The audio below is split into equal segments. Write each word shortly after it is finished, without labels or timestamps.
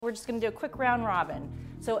we're just going to do a quick round robin.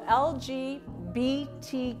 So LGBTQIA.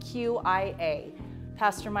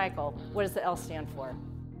 Pastor Michael, what does the L stand for?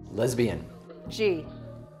 Lesbian. G.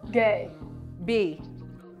 Gay. B.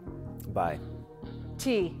 Bi.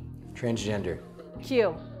 T. Transgender.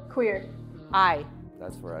 Q. Queer. I.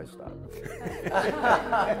 That's where I stop.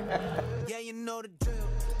 Yeah, you know the drill.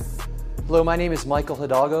 Hello, my name is Michael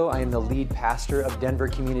Hidalgo. I am the lead pastor of Denver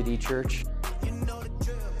Community Church. You know the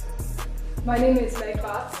drill. My name is Meg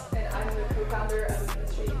Baatz, and I'm the co-founder of a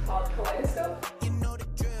ministry called Kaleidoscope. You know the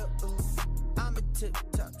drill. I'm a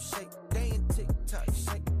tip-top shake. They in tick-tock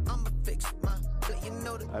shake. I'ma fix my. You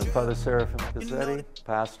know the I'm drill. Father Seraphim Gisetti,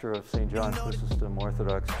 pastor of St. John Chrysostom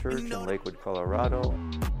Orthodox Church in Lakewood, Colorado.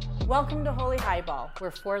 Welcome to Holy Highball, where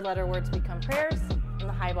four-letter words become prayers and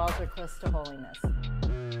the highballs are close to holiness.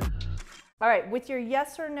 All right, with your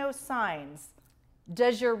yes or no signs,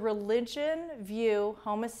 does your religion view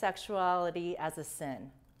homosexuality as a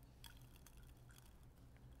sin?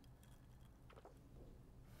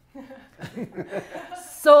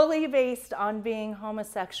 Solely based on being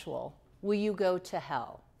homosexual, will you go to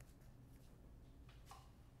hell?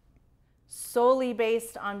 Solely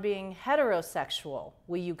based on being heterosexual,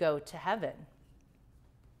 will you go to heaven?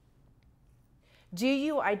 Do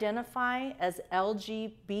you identify as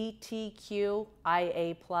LGBTQIA+?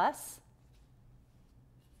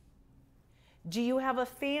 Do you have a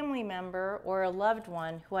family member or a loved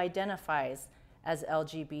one who identifies as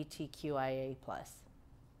LGBTQIA+?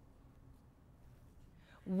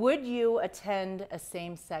 Would you attend a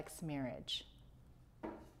same-sex marriage?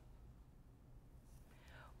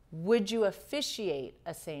 Would you officiate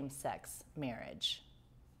a same-sex marriage?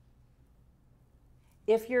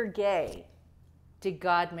 If you're gay, did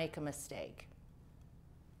God make a mistake?